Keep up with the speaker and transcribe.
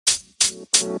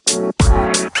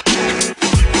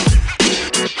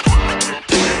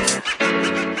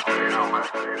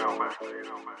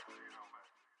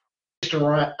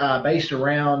Based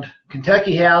around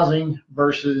Kentucky housing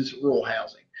versus rural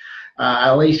housing. I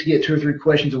at least get 2 or 3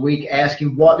 questions a week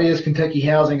asking what is Kentucky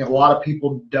housing. A lot of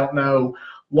people don't know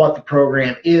what the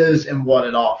program is and what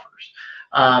it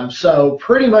offers. So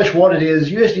pretty much what it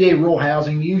is, USDA rural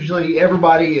housing, usually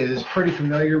everybody is pretty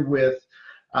familiar with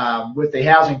the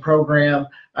housing program.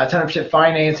 100%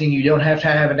 financing. You don't have to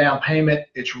have a down payment.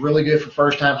 It's really good for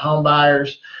first-time home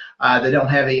buyers. They don't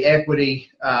have the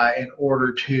equity in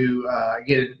order to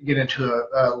get into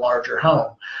a larger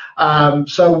home.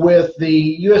 So with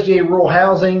the USDA rural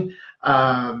housing,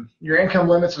 your income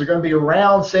limits are going to be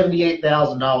around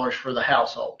 $78,000 for the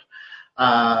household.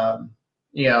 That's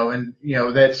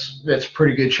a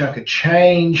pretty good chunk of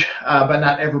change, but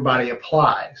not everybody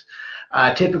applies.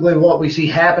 Typically what we see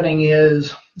happening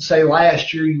is, say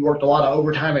last year you worked a lot of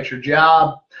overtime at your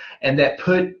job, and that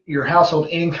put your household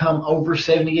income over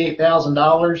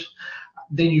 $78,000,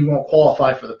 then you won't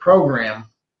qualify for the program.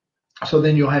 So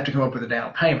then you'll have to come up with a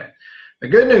down payment. The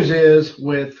good news is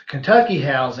with Kentucky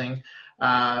housing,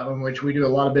 in which we do a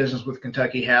lot of business with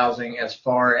Kentucky housing as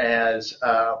far as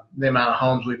the amount of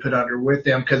homes we put under with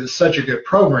them, because it's such a good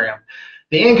program.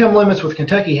 The income limits with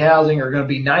Kentucky housing are going to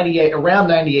be around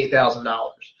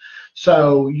 $98,000.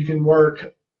 So you can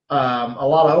work a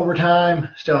lot of overtime,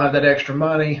 still have that extra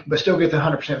money, but still get the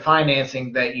 100%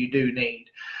 financing that you do need.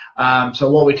 So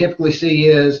what we typically see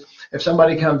is if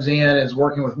somebody comes in and is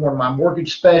working with one of my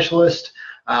mortgage specialists,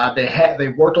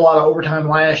 they worked a lot of overtime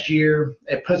last year,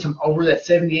 it puts them over that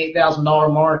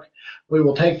 $78,000 mark, we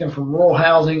will take them from rural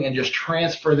housing and just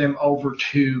transfer them over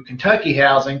to Kentucky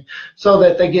housing so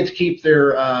that they get to keep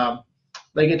their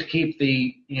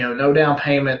the no down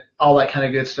payment, all that kind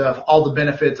of good stuff, all the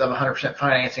benefits of a 100%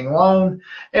 financing loan,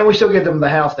 and we still get them the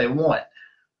house they want.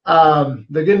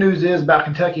 The good news is about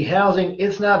Kentucky housing,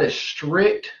 it's not as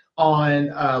strict on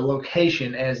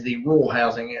location as the rural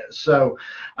housing is. So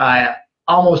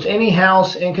almost any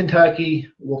house in Kentucky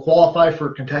will qualify for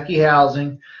Kentucky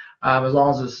housing as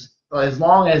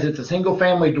long as it's a single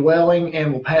family dwelling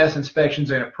and will pass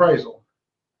inspections and appraisal.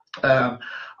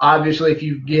 Obviously, if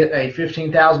you get a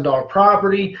 $15,000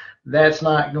 property, that's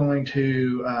not going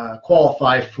to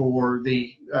qualify for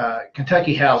the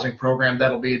Kentucky housing program.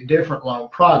 That'll be a different loan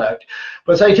product.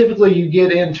 But say typically you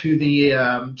get into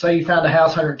the, say you found a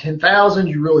house $110,000,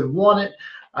 you really want it,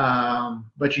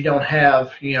 but you don't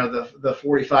have, the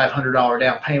 $4,500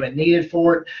 down payment needed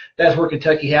for it. That's where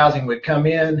Kentucky housing would come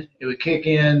in. It would kick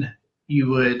in. You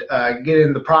would get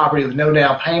in the property with no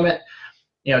down payment.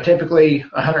 Typically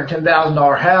a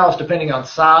 $110,000 house, depending on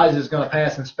size, is going to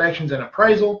pass inspections and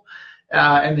appraisal,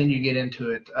 and then you get into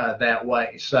it that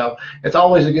way. So it's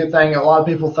always a good thing. A lot of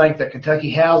people think that Kentucky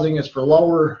housing is for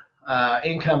lower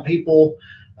income people,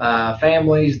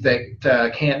 families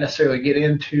that can't necessarily get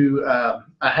into a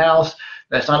house.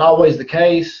 That's not always the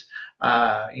case.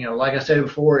 Like I said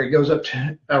before, it goes up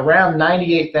to around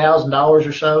 $98,000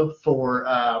 or so for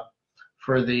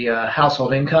the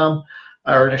household income.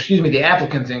 Or excuse me, the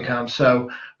applicant's income. So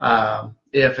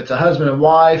if it's a husband and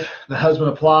wife, the husband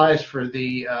applies for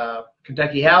the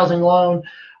Kentucky housing loan.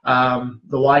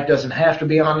 The wife doesn't have to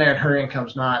be on there, and her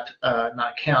income's not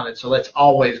counted. So that's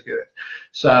always good.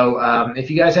 So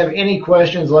if you guys have any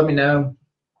questions, let me know.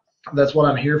 That's what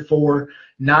I'm here for.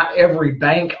 Not every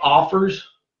bank offers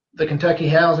the Kentucky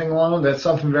housing loan. That's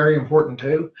something very important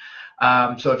too.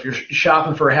 So if you're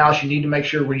shopping for a house, you need to make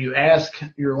sure when you ask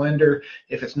your lender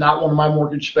if it's not one of my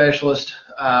mortgage specialists,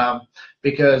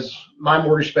 because my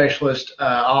mortgage specialists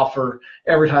offer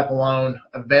every type of loan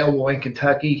available in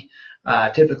Kentucky.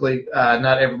 Typically,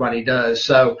 not everybody does.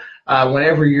 So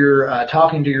whenever you're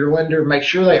talking to your lender, make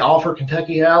sure they offer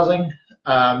Kentucky housing,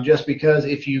 just because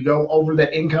if you go over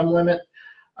that income limit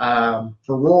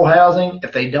for rural housing,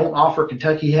 if they don't offer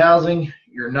Kentucky housing,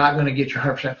 you're not going to get your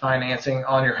 100% financing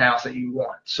on your house that you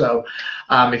want. So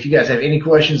if you guys have any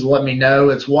questions, let me know.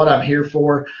 It's what I'm here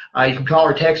for. You can call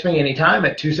or text me anytime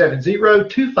at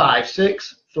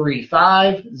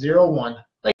 270-256-3501.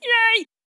 Yay!